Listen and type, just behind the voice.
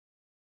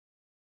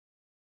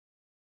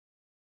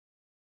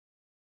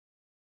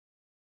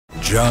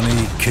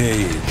Johnny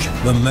Cage,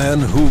 the man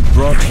who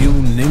brought you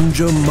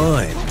Ninja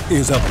Mine,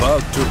 is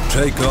about to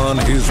take on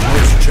his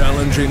most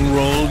challenging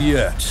role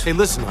yet. Hey,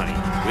 listen, honey.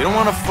 We don't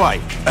want to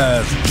fight.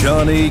 As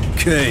Johnny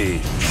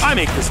Cage. I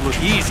make this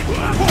look easy.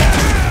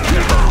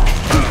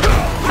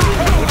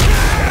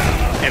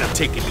 And I'm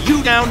taking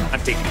you down, I'm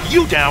taking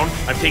you down,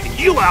 I'm taking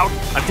you out,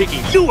 I'm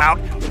taking you out.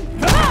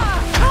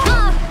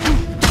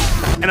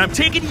 And I'm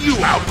taking you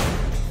out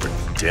for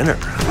dinner.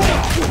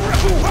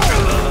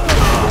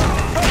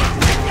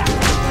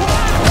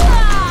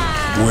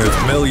 With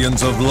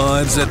millions of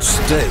lives at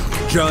stake,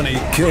 Johnny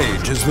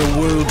Cage is the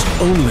world's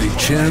only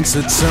chance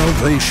at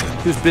salvation.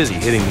 He was busy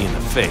hitting me in the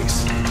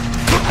face.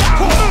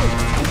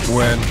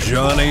 When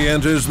Johnny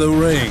enters the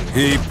ring,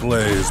 he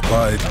plays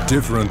by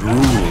different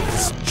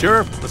rules.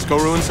 Sure, let's go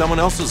ruin someone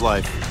else's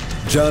life.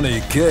 Johnny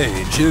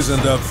Cage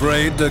isn't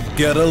afraid to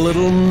get a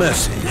little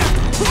messy.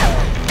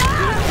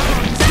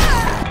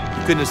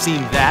 You couldn't have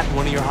seen that in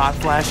one of your hot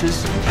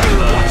flashes?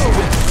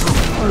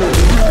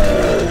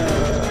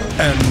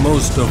 And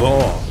most of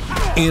all,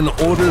 in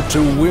order to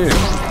win,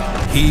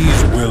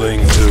 he's willing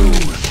to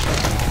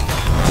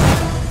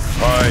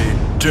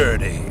fight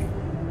dirty.